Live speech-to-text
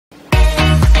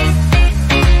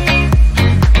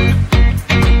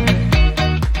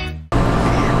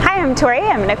Tori.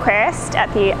 I'm an aquarist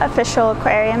at the official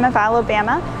aquarium of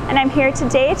Alabama, and I'm here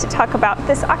today to talk about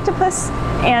this octopus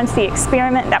and the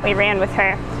experiment that we ran with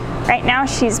her. Right now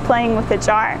she's playing with a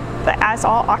jar, but as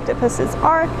all octopuses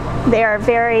are, they are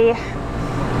very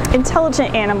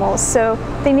intelligent animals, so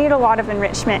they need a lot of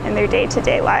enrichment in their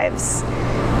day-to-day lives.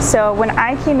 So when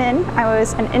I came in, I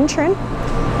was an intern,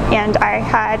 and I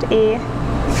had a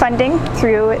funding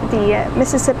through the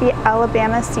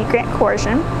Mississippi-Alabama Sea Grant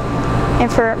Coercion.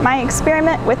 And for my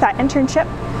experiment with that internship,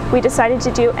 we decided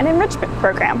to do an enrichment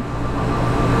program.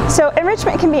 So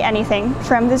enrichment can be anything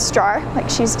from this jar, like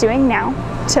she's doing now,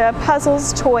 to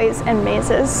puzzles, toys, and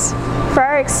mazes. For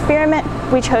our experiment,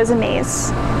 we chose a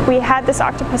maze. We had this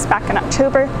octopus back in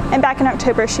October, and back in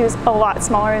October she was a lot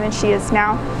smaller than she is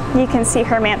now. You can see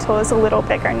her mantle is a little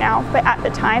bigger now, but at the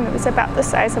time it was about the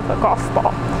size of a golf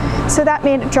ball. So that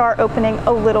made jar opening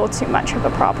a little too much of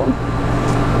a problem.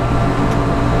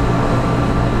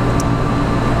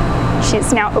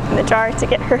 She's now opened the jar to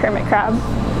get her hermit crab.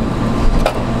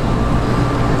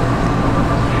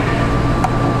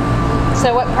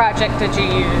 So what project did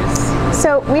you use?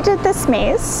 So we did this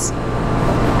maze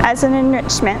as an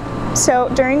enrichment. So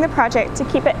during the project, to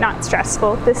keep it not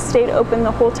stressful, this stayed open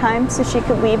the whole time so she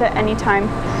could leave at any time.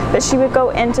 But she would go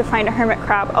in to find a hermit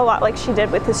crab, a lot like she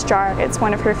did with this jar. It's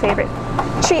one of her favorite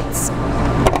treats.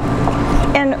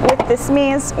 And with this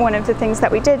maze, one of the things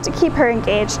that we did to keep her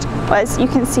engaged was, you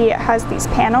can see it has these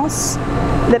panels.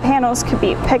 The panels could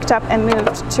be picked up and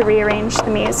moved to rearrange the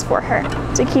maze for her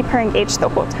to keep her engaged the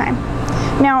whole time.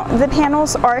 Now, the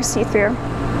panels are see-through.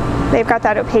 They've got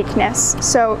that opaqueness.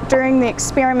 So during the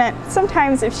experiment,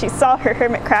 sometimes if she saw her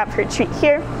hermit crab, her treat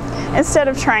here, instead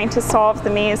of trying to solve the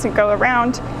maze and go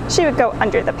around, she would go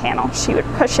under the panel. She would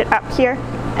push it up here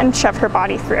and shove her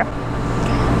body through.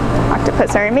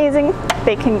 Octopus are amazing.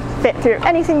 They can fit through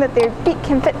anything that their beak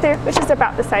can fit through, which is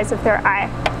about the size of their eye.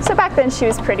 So back then she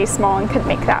was pretty small and could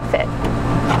make that fit.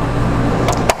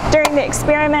 During the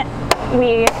experiment,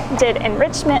 we did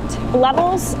enrichment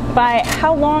levels by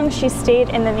how long she stayed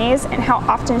in the maze and how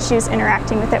often she was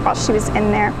interacting with it while she was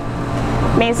in there.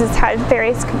 Mazes had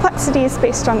various complexities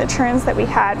based on the turns that we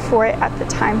had for it at the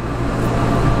time.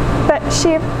 But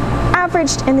she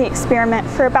averaged in the experiment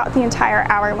for about the entire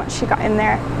hour once she got in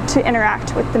there to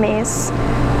interact with the maze.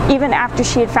 Even after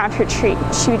she had found her treat,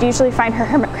 she would usually find her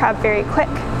hermit crab very quick,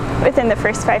 within the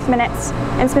first 5 minutes,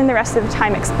 and spend the rest of the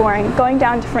time exploring, going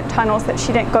down different tunnels that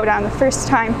she didn't go down the first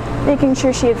time, making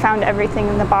sure she had found everything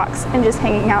in the box and just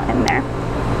hanging out in there.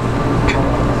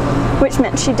 Which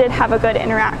meant she did have a good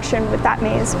interaction with that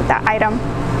maze, with that item.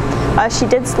 She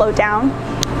did slow down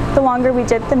the longer we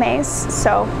did the maze,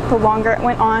 so the longer it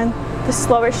went on, the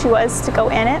slower she was to go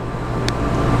in it.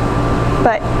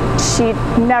 But she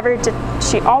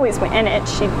always went in it.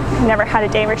 She never had a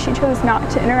day where she chose not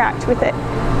to interact with it.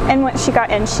 And once she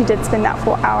got in, she did spend that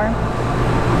full hour.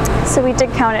 So we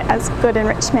did count it as good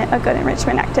enrichment, a good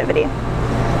enrichment activity.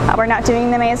 We're not doing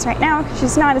the maze right now because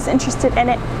she's not as interested in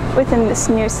it within this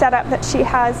new setup that she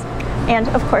has. And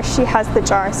of course she has the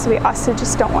jar, so we also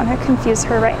just don't want to confuse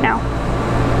her right now.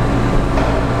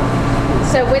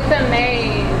 So with the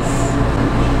maze,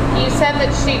 you said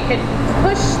that she could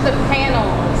push the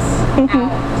panels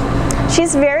out.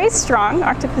 She's very strong.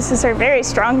 Octopuses are very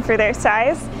strong for their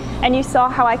size. And you saw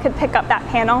how I could pick up that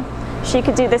panel. She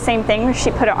could do the same thing where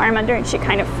she put her arm under and she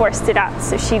kind of forced it out.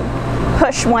 So she'd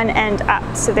push one end up.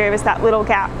 So there was that little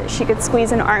gap that she could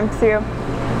squeeze an arm through.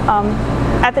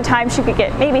 At the time she could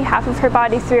get maybe half of her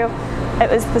body through.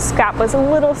 This gap was a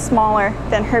little smaller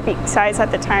than her beak size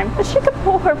at the time, but she could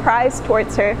pull her prize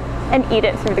towards her and eat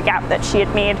it through the gap that she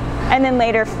had made, and then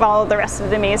later follow the rest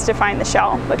of the maze to find the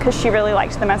shell because she really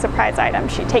liked them as a prize item.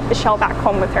 She'd take the shell back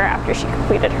home with her after she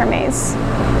completed her maze.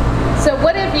 So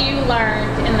what have you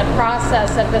learned in the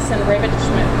process of this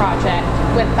enrichment project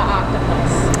with the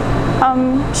octopus?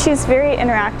 She's very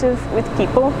interactive with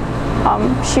people.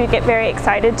 She would get very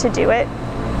excited to do it.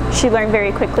 She learned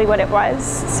very quickly what it was,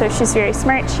 so she's very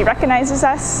smart. She recognizes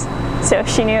us, so if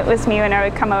she knew it was me when I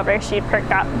would come over, she'd perk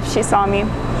up if she saw me.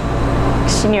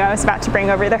 She knew I was about to bring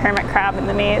over the hermit crab in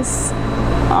the maze.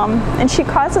 And she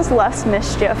causes less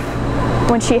mischief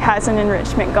when she has an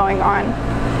enrichment going on.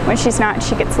 When she's not,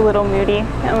 she gets a little moody,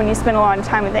 and when you spend a lot of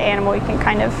time with the animal, you can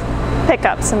kind of pick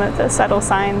up some of the subtle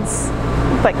signs,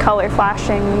 like color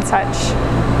flashing and such.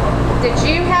 Did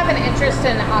you have an interest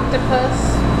in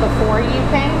octopus before you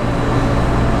came?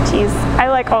 Geez, I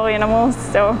like all animals,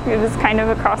 so it was kind of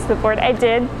across the board. I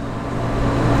did.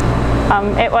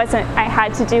 It wasn't, I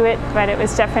had to do it, but it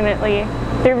was definitely,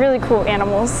 they're really cool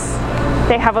animals.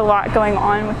 They have a lot going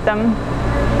on with them,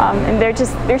 and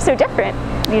they're so different,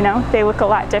 you know, they look a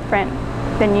lot different.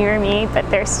 than you or me, but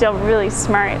they're still really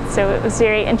smart. So it was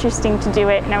very interesting to do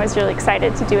it, and I was really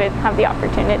excited to do it and have the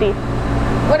opportunity.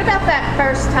 What about that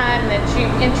first time that you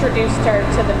introduced her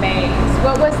to the maze?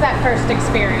 What was that first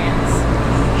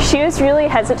experience? She was really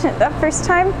hesitant that first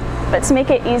time, but to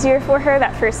make it easier for her,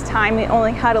 that first time we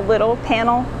only had a little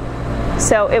panel.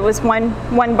 So it was one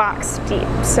box deep.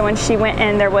 So when she went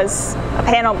in, there was a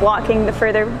panel blocking the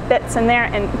further bits in there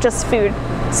and just food.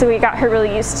 So we got her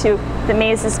really used to the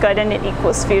maze is good and it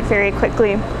equals food very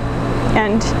quickly.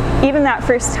 And even that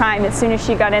first time, as soon as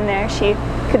she got in there, she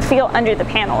could feel under the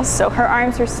panels. So her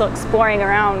arms were still exploring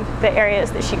around the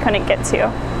areas that she couldn't get to.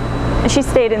 And she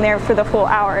stayed in there for the full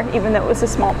hour, even though it was a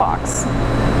small box.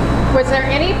 Was there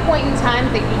any point in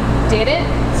time that you didn't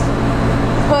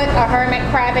put a hermit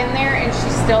crab in there and she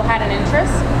still had an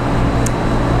interest?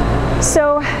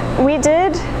 So we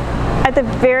did, at the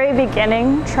very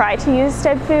beginning, try to use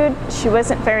dead food. She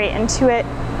wasn't very into it.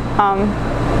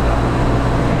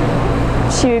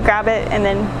 She would grab it and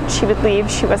then she would leave.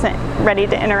 She wasn't ready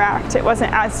to interact. It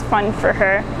wasn't as fun for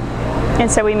her. And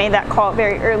so we made that call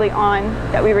very early on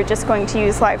that we were just going to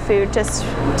use live food just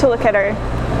to look at our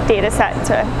data set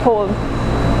to hold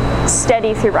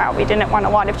steady throughout. We didn't want a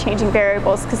lot of changing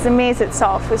variables because the maze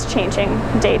itself was changing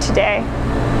day to day.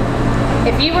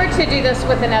 If you were to do this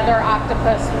with another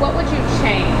octopus, what would you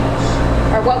change?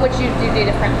 Or what would you do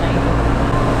differently?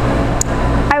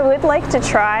 I would like to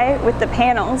try with the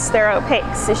panels. They're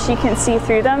opaque, so she can see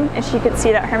through them and she could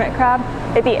see that hermit crab.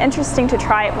 It'd be interesting to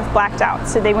try it with blacked out,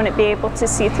 so they wouldn't be able to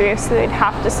see through, so they'd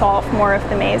have to solve more of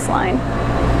the maze line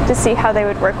to see how they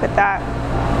would work with that.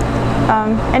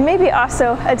 And maybe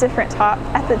also a different top.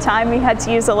 At the time we had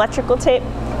to use electrical tape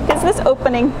because this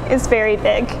opening is very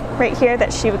big right here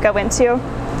that she would go into.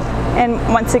 And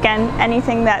once again,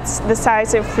 anything that's the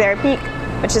size of their beak,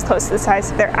 which is close to the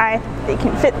size of their eye, they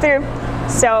can fit through.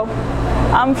 So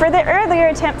for the earlier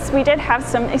attempts, we did have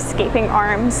some escaping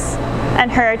arms and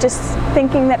her just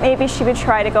thinking that maybe she would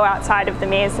try to go outside of the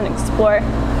maze and explore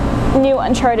new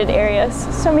uncharted areas.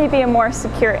 So maybe a more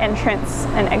secure entrance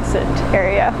and exit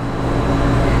area.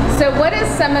 So what is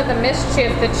some of the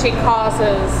mischief that she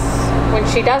causes when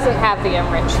she doesn't have the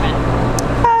enrichment?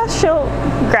 She'll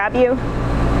grab you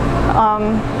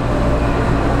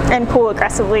and pull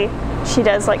aggressively. She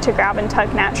does like to grab and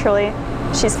tug naturally.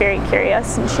 She's very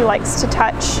curious and she likes to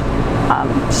touch.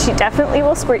 She definitely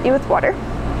will squirt you with water.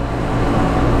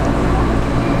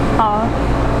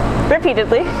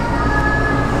 Repeatedly.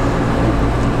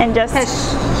 And just...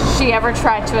 Has she ever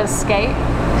tried to escape?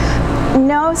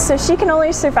 No, so she can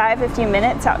only survive a few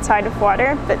minutes outside of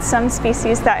water, but some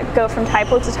species that go from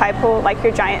typal to typal, like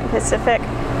your giant Pacific,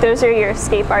 those are your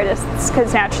escape artists,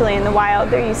 because naturally in the wild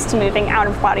they're used to moving out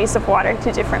of bodies of water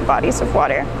to different bodies of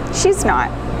water. She's not.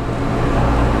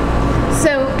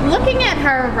 So looking at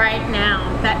her right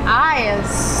now, that eye is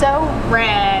so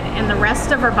red and the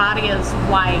rest of her body is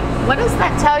white. What does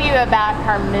that tell you about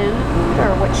her mood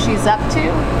or what she's up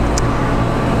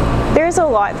to? There's a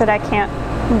lot that I can't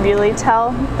really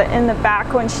tell, but in the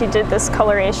back when she did this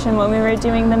coloration when we were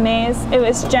doing the maze, it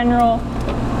was general,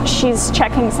 she's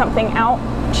checking something out,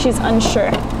 she's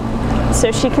unsure. So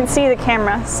she can see the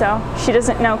camera, so she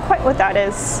doesn't know quite what that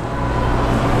is.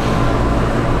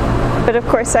 But of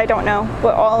course I don't know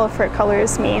what all of her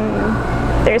colors mean.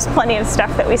 There's plenty of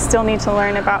stuff that we still need to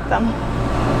learn about them.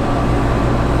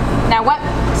 Now what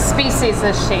species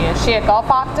is she? Is she a Gulf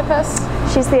octopus?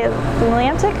 She's the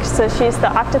Atlantic, so she's the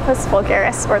Octopus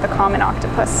vulgaris, or the common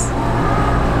octopus.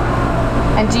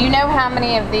 And do you know how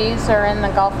many of these are in the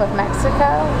Gulf of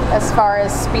Mexico as far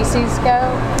as species go?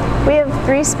 We have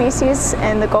 3 species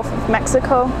in the Gulf of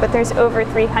Mexico, but there's over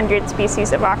 300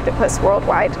 species of octopus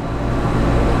worldwide.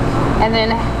 And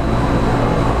then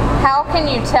how can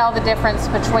you tell the difference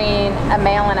between a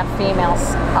male and a female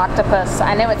octopus?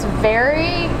 I know it's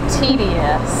very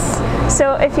tedious.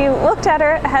 So if you looked at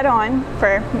her head on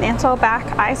for mantle, back,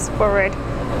 eyes forward,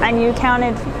 and you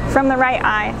counted from the right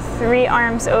eye 3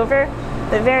 arms over,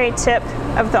 the very tip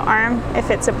of the arm, if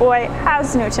it's a boy,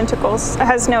 has no tentacles,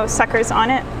 has no suckers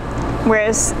on it,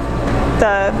 whereas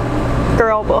the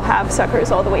girl will have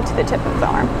suckers all the way to the tip of the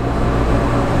arm.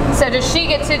 So does she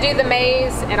get to do the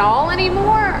maze at all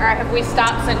anymore, or have we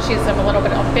stopped since she's a little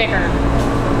bit bigger?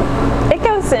 It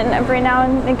goes in every now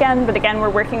and again, but again we're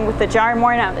working with the jar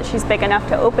more now that she's big enough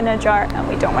to open a jar and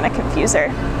we don't want to confuse her.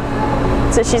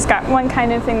 So she's got one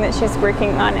kind of thing that she's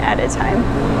working on at a time.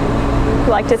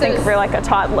 We like to think of her like a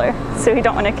toddler, so we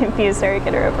don't want to confuse her or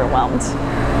get her overwhelmed.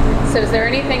 So is there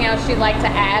anything else you'd like to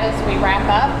add as we wrap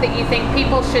up that you think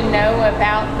people should know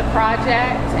about the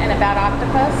project and about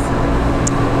Octopus?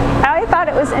 I thought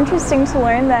it was interesting to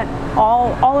learn that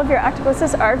all of your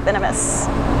octopuses are venomous.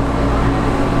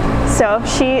 So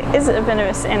she is a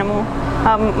venomous animal.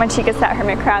 When she gets that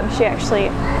hermit crab, she actually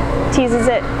teases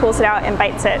it, pulls it out, and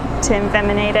bites it to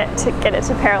envenomate it, to get it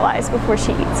to paralyze before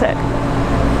she eats it.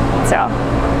 So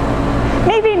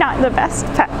maybe not the best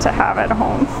pet to have at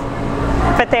home,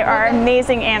 but they are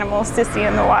amazing animals to see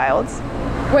in the wild.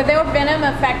 Would their venom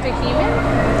affect a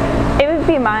human? It would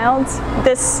be mild.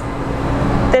 This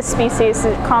species,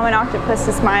 the common octopus,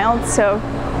 is mild, so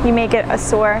you may get a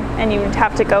sore and you would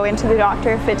have to go into the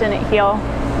doctor if it didn't heal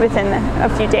within a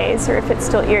few days, or if it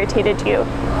still irritated you.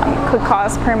 It could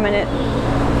cause permanent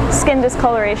skin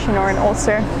discoloration or an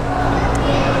ulcer.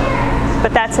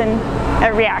 But that's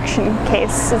a reaction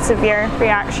case, a severe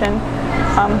reaction.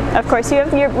 Of course, you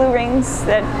have your blue rings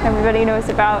that everybody knows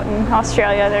about in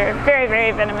Australia. They're very,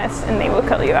 very venomous and they will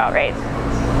kill you outright.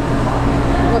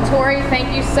 Well, Tori,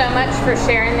 thank you so much for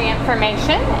sharing the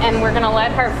information, and we're going to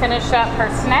let her finish up her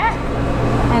snack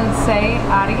and say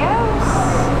adios.